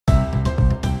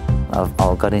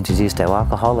I got introduced to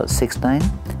alcohol at 16,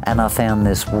 and I found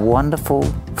this wonderful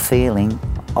feeling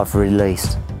of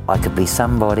release. I could be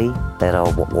somebody that I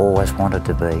always wanted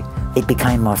to be. It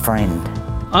became my friend.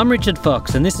 I'm Richard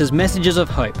Fox, and this is Messages of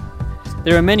Hope.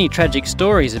 There are many tragic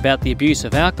stories about the abuse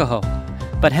of alcohol,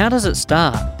 but how does it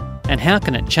start, and how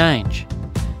can it change?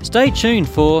 Stay tuned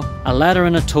for A Ladder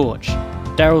and a Torch,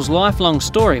 Daryl's lifelong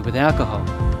story with alcohol.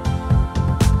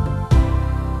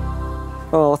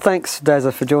 Oh, thanks,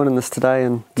 Dazza, for joining us today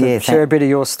and to share a bit of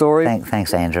your story.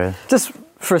 Thanks, Andrew. Just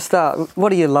for a start, what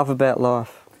do you love about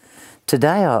life?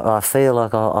 Today I feel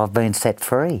like I've been set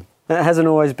free. It hasn't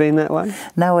always been that way?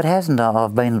 No, it hasn't. I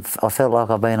felt like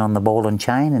I've been on the ball and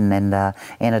chain and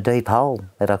in a deep hole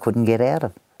that I couldn't get out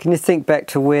of. Can you think back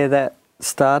to where that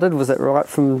started? Was it right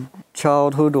from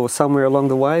childhood or somewhere along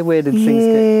the way? Where did things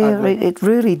get ugly? It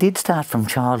really did start from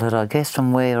childhood, I guess,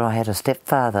 from where I had a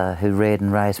stepfather who reared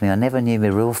and raised me. I never knew my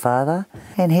real father,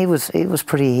 and he was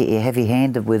pretty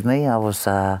heavy-handed with me. I was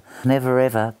never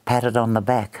ever patted on the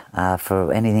back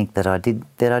for anything that I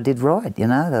did right. You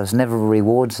know, there was never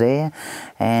rewards there,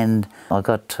 and I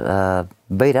got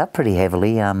beat up pretty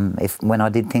heavily when I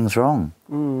did things wrong.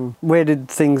 Where did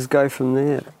things go from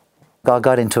there? I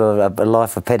got into a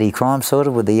life of petty crime, sort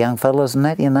of, with the young fellas and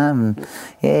that, you know,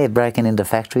 and breaking into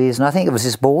factories. And I think it was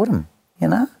just boredom, you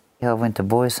know. I went to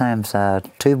boys' homes, 2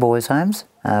 boys' homes,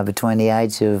 between the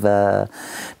age of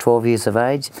 12 years of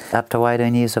age up to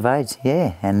 18 years of age,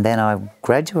 yeah. And then I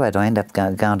graduated. I ended up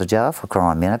going to jail for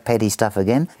crime, you know, petty stuff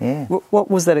again, yeah.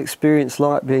 What was that experience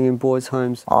like, being in boys'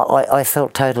 homes? I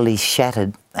felt totally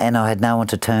shattered, and I had no one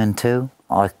to turn to.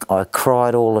 I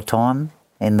cried all the time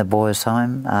in the boys'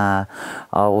 home. I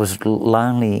was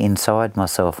lonely inside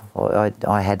myself.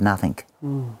 I had nothing.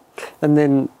 And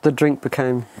then the drink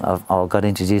became... I got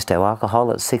introduced to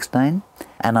alcohol at 16,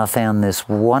 and I found this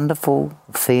wonderful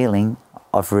feeling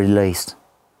of release,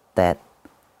 that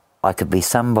I could be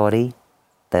somebody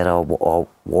that I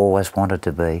always wanted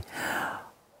to be.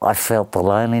 I felt the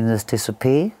loneliness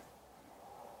disappear.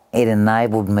 It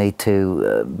enabled me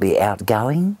to be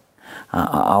outgoing.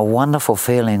 A wonderful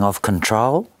feeling of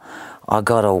control. I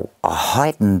got a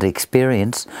heightened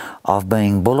experience of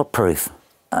being bulletproof,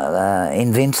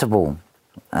 invincible.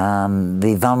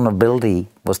 The vulnerability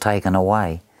was taken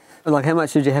away. Like, how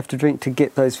much did you have to drink to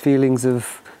get those feelings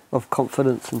of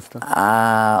confidence and stuff?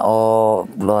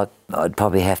 I'd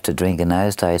probably have to drink in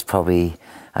those days, probably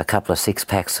a couple of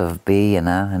 6-packs of beer, you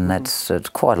know, and it's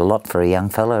quite a lot for a young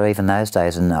fella, even those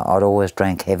days. And I'd always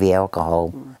drank heavy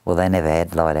alcohol. Well, they never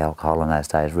had light alcohol in those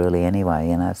days, really, anyway,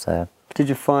 you know, so... Did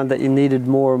you find that you needed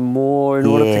more and more in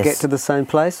order to get to the same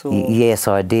place? Or? Yes,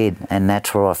 I did, and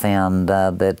that's where I found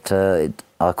that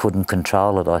I couldn't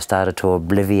control it. I started to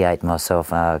obliviate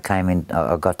myself. I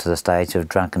got to the stage of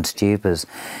drunken stupors,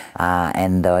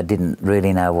 and I didn't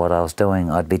really know what I was doing.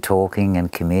 I'd be talking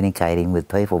and communicating with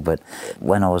people, but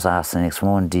when I was asked the next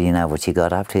morning, do you know what you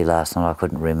got up to last night, I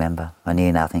couldn't remember. I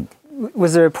knew nothing.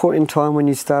 Was there a point in time when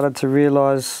you started to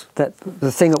realise that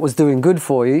the thing that was doing good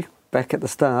for you, back at the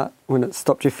start, when it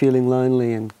stopped you feeling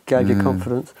lonely and gave you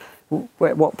confidence,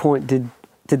 at what point did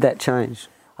that change?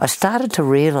 I started to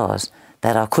realise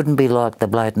that I couldn't be like the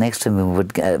bloke next to me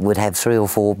would have 3 or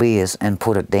 4 beers and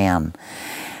put it down.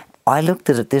 I looked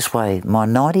at it this way: my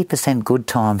 90% good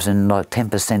times and like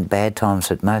 10% bad times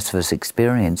that most of us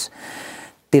experience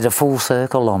did a full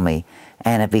circle on me,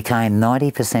 and it became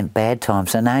 90% bad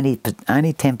times and only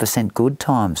 10% good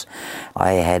times.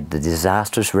 I had the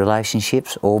disastrous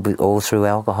relationships all through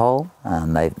alcohol.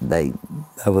 They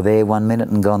were there one minute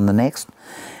and gone the next.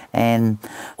 And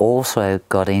also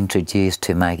got introduced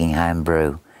to making home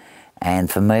brew.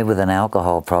 And for me, with an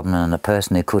alcohol problem and a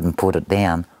person who couldn't put it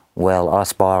down, well, I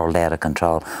spiralled out of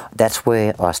control. That's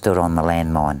where I stood on the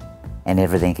landmine and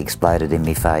everything exploded in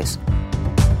my face.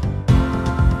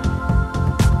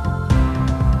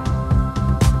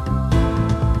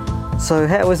 So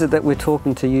how is it that we're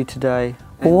talking to you today?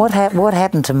 Well, what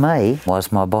happened to me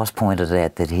was my boss pointed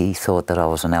out that he thought that I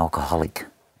was an alcoholic,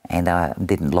 and I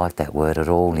didn't like that word at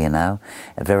all, you know,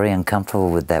 very uncomfortable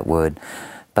with that word.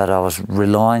 But I was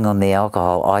relying on the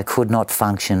alcohol. I could not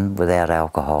function without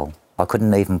alcohol. I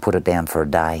couldn't even put it down for a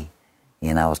day.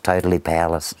 You know, I was totally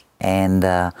powerless. And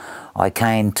I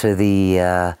came to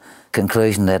the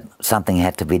conclusion that something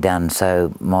had to be done.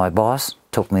 So my boss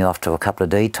took me off to a couple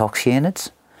of detox units.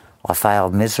 I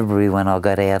failed miserably when I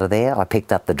got out of there. I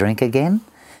picked up the drink again.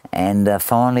 And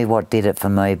finally what did it for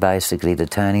me, basically, the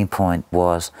turning point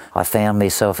was I found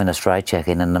myself in a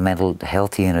straitjacket in the mental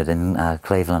health unit in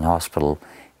Cleveland Hospital.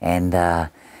 And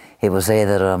it was there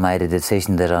that I made a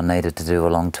decision that I needed to do a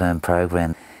long-term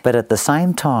program. But at the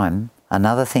same time,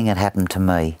 another thing had happened to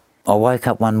me. I woke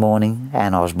up one morning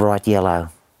and I was bright yellow.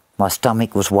 My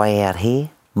stomach was way out here,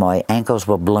 my ankles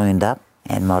were ballooned up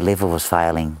and my liver was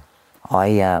failing.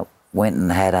 I went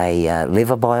and had a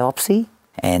liver biopsy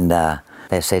and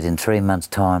they said in 3 months'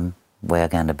 time, we're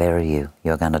going to bury you,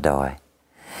 you're going to die.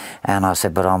 And I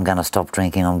said, but I'm going to stop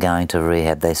drinking, I'm going to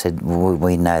rehab. They said,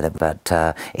 we know that,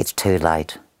 but it's too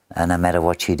late. And no matter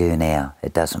what you do now,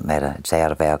 it doesn't matter. It's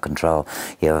out of our control.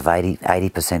 You have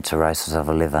 80% cirrhosis of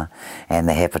the liver and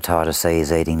the hepatitis C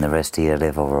is eating the rest of your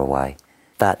liver away.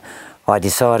 But I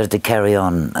decided to carry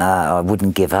on. I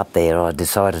wouldn't give up there. I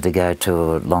decided to go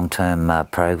to a long-term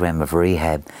program of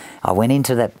rehab. I went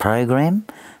into that program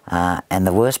and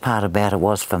the worst part about it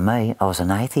was for me, I was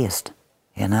an atheist.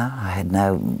 You know, I had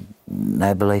no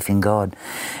belief in God.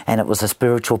 And it was a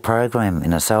spiritual program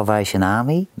in a Salvation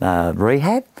Army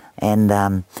rehab. And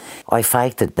I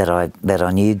faked it that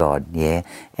I knew God, yeah.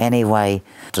 Anyway,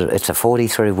 it's a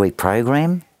 43-week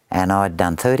program and I'd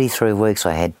done 33 weeks.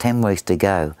 I had 10 weeks to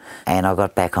go and I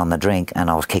got back on the drink and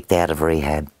I was kicked out of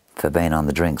rehab for being on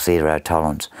the drink, zero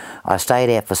tolerance. I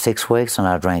stayed out for 6 weeks and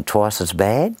I drank twice as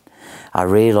bad. I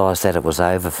realised that it was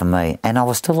over for me and I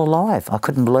was still alive. I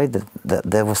couldn't believe that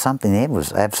there was something there. It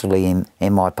was absolutely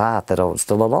in my path that I was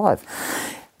still alive.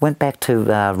 Went back to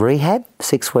rehab.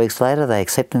 6 weeks later, they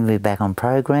accepted me back on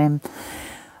program.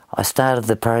 I started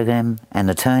the program and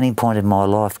the turning point in my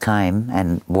life came,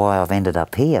 and why I've ended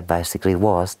up here basically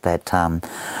was that I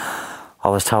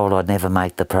was told I'd never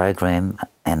make the program,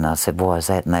 and I said, why is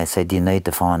that? And they said, you need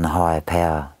to find the higher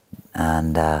power.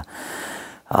 And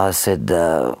I said,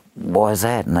 why is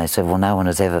that? And they said, well, no one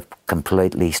has ever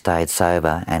completely stayed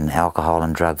sober and alcohol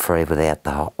and drug-free without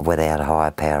a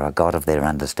higher power, a God of their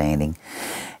understanding.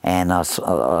 And I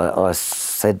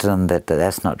said to them that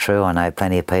that's not true. I know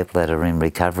plenty of people that are in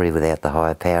recovery without the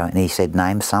higher power. And he said,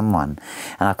 name someone.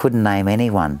 And I couldn't name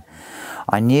anyone.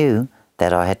 I knew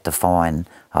that I had to find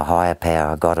a higher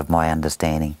power, a God of my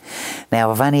understanding.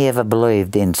 Now, I've only ever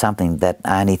believed in something that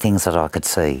only things that I could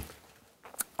see.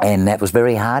 And that was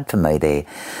very hard for me there.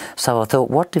 So I thought,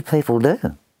 what do people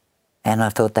do? And I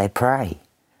thought they pray.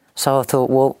 So I thought,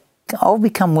 well, I'll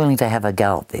become willing to have a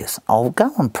go at this. I'll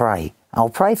go and pray. I'll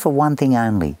pray for one thing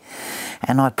only.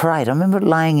 And I prayed. I remember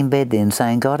laying in bed then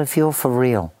saying, God, if you're for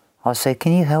real, I said,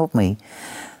 can you help me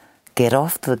get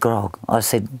off the grog? I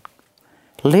said,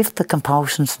 lift the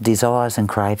compulsions, desires and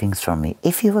cravings from me.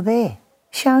 If you were there,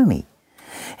 show me.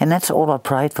 And that's all I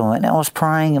prayed for. And I was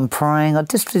praying and praying. I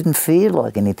just didn't feel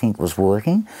like anything was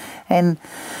working. And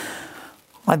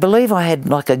I believe I had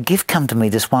like a gift come to me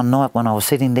this one night when I was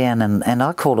sitting down, and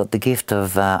I call it the gift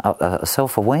of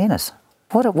self-awareness.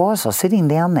 What it was, I was sitting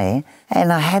down there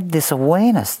and I had this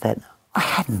awareness that I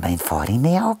hadn't been fighting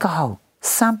the alcohol.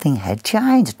 Something had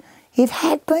changed. It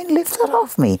had been lifted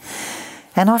off me.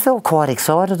 And I felt quite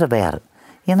excited about it.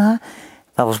 You know,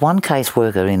 there was one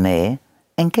caseworker in there,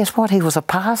 and guess what? He was a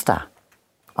pastor.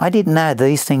 I didn't know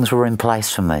these things were in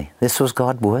place for me. This was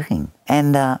God working.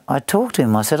 And I talked to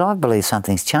him. I said, I believe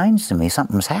something's changed in me.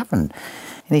 Something's happened.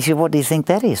 And he said, what do you think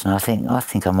that is? And I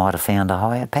think I might have found a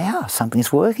higher power.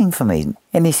 Something's working for me.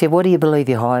 And he said, what do you believe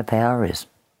your higher power is?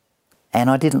 And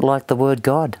I didn't like the word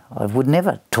God. I would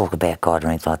never talk about God or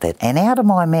anything like that. And out of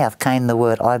my mouth came the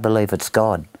word, I believe it's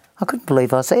God. I couldn't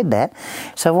believe I said that.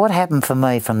 So what happened for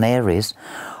me from there is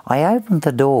I opened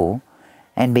the door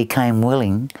and became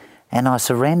willing, and I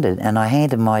surrendered and I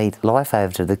handed my life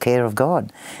over to the care of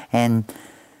God. And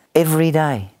every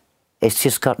day it's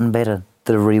just gotten better.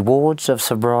 The rewards of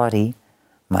sobriety,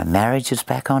 my marriage is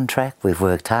back on track. We've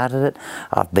worked hard at it.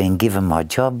 I've been given my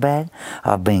job back.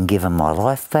 I've been given my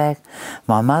life back.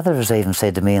 My mother has even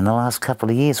said to me in the last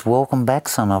couple of years, welcome back,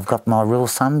 son. I've got my real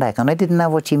son back. And I didn't know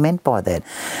what she meant by that.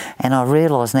 And I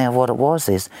realise now what it was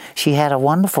is she had a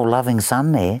wonderful, loving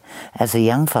son there as a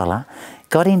young fella,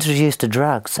 got introduced to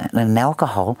drugs and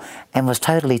alcohol and was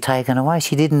totally taken away.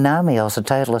 She didn't know me. I was a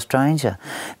total stranger.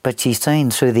 But she's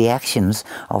seen through the actions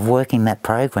of working that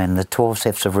program, the 12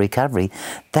 Steps of Recovery,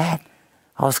 that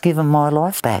I was given my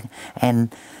life back.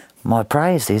 And my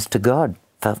praise is to God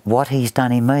for what he's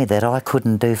done in me that I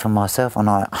couldn't do for myself. And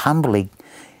I humbly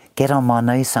get on my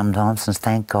knees sometimes and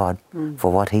thank God for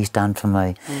what he's done for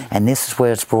me. And this is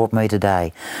where it's brought me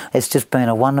today. It's just been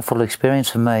a wonderful experience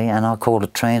for me, and I call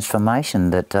it transformation,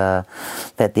 that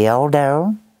the old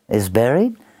Daryl is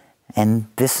buried and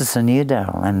this is a new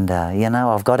Daryl. And, you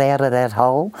know, I've got out of that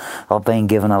hole. I've been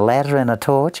given a ladder and a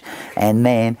torch, and,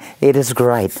 man, it is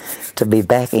great to be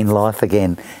back in life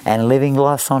again and living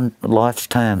life on life's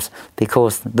terms,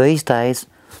 because these days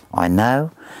I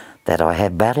know that I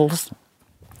have battles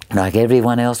like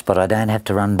everyone else, but I don't have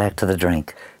to run back to the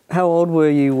drink. How old were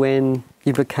you when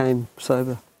you became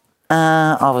sober?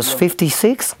 I was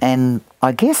 56, and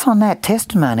I guess on that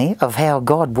testimony of how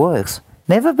God works,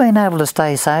 never been able to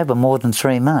stay sober more than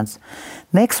 3 months.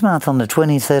 Next month on the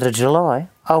 23rd of July,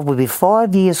 I will be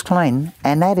 5 years clean,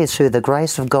 and that is through the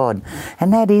grace of God.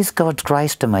 And that is God's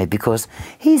grace to me, because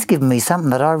He's given me something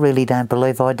that I really don't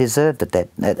believe I deserved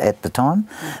at the time.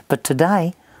 But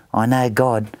today, I know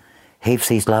God heaps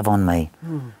His love on me.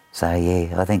 So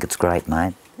yeah, I think it's great,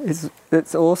 mate.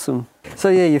 It's awesome. So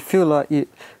yeah, you feel like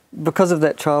because of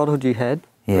that childhood you had,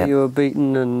 where you were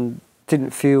beaten and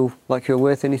didn't feel like you were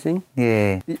worth anything.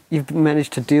 Yeah. You've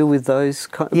managed to deal with those,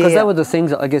 because they were the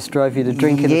things that I guess drove you to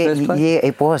drink in the first place. Yeah,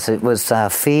 it was. It was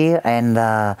fear and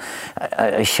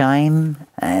shame,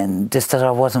 and just that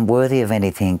I wasn't worthy of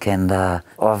anything. And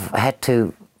I've had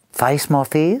to face my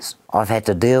fears. I've had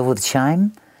to deal with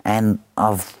shame, and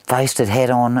I've faced it head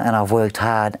on, and I've worked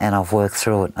hard, and I've worked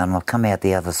through it, and I've come out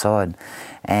the other side.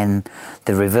 And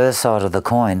the reverse side of the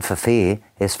coin for fear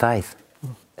is faith.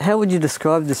 How would you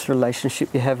describe this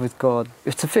relationship you have with God?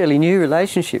 It's a fairly new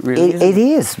relationship, really, isn't it? It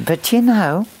is, but you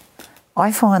know,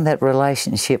 I find that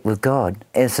relationship with God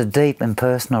is a deep and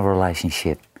personal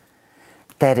relationship.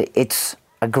 That it's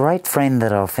a great friend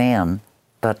that I've found,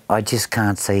 but I just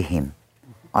can't see Him.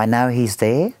 I know He's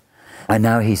there. I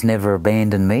know He's never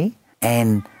abandoned me,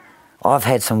 and I've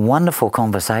had some wonderful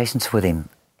conversations with Him.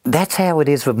 That's how it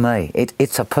is with me.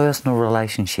 It's a personal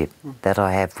relationship that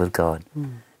I have with God.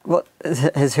 What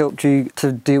has helped you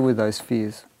to deal with those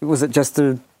fears? Was it just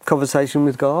a conversation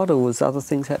with God, or was other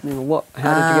things happening, or what?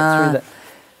 How did you get through that?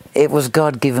 It was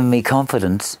God giving me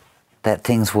confidence that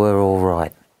things were all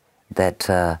right, that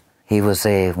He was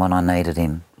there when I needed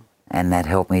Him, and that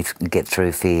helped me get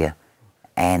through fear.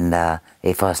 And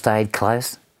if I stayed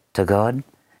close to God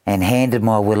and handed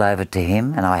my will over to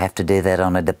Him, and I have to do that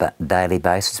on a daily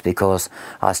basis, because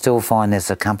I still find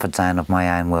there's a comfort zone of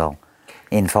my own will.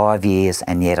 In 5 years,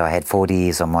 and yet I had 40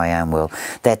 years on my own will.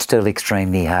 That's still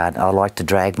extremely hard. I like to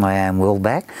drag my own will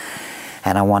back,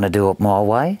 and I want to do it my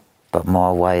way, but my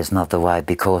way is not the way,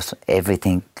 because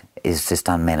everything is just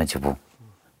unmanageable.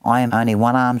 I am only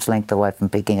 1 arm's length away from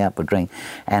picking up a drink,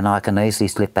 and I can easily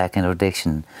slip back into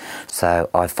addiction. So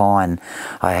I find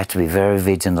I have to be very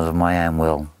vigilant of my own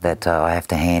will, that I have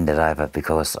to hand it over,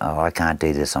 because I can't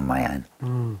do this on my own.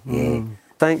 Yeah.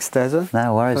 Thanks, Dazza.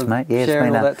 No worries, mate. Yeah,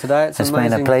 sharing all that today. It's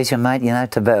been a pleasure, mate, you know,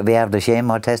 to be able to share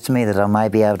my testimony, that I may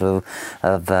be able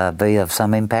to be of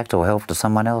some impact or help to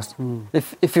someone else.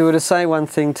 If you were to say one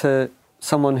thing to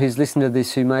someone who's listening to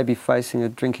this who may be facing a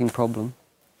drinking problem,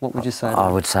 what would you say to them?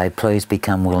 I would say, please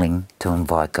become willing to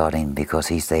invite God in, because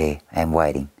He's there and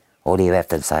waiting. All you have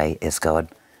to say is, God,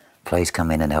 please come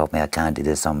in and help me. I can't do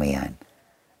this on my own.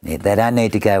 They don't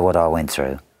need to go what I went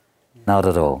through. Not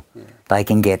at all. Yeah. They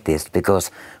can get this,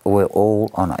 because we're all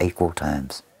on equal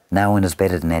terms. No one is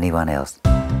better than anyone else.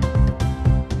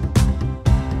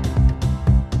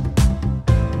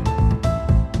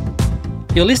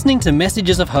 You're listening to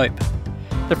Messages of Hope.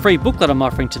 The free booklet I'm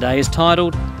offering today is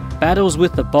titled Battles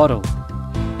with the Bottle.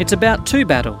 It's about 2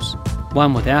 battles,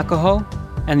 one with alcohol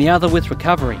and the other with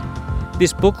recovery.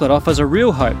 This booklet offers a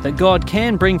real hope that God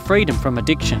can bring freedom from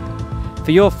addiction.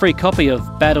 For your free copy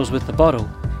of Battles with the Bottle,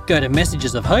 go to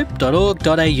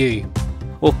messagesofhope.org.au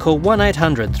or call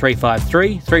 1800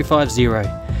 353 350.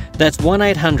 That's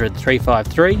 1800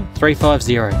 353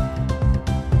 350.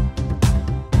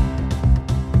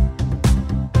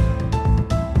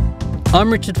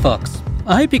 I'm Richard Fox.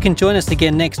 I hope you can join us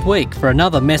again next week for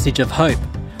another message of hope.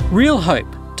 Real hope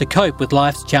to cope with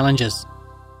life's challenges.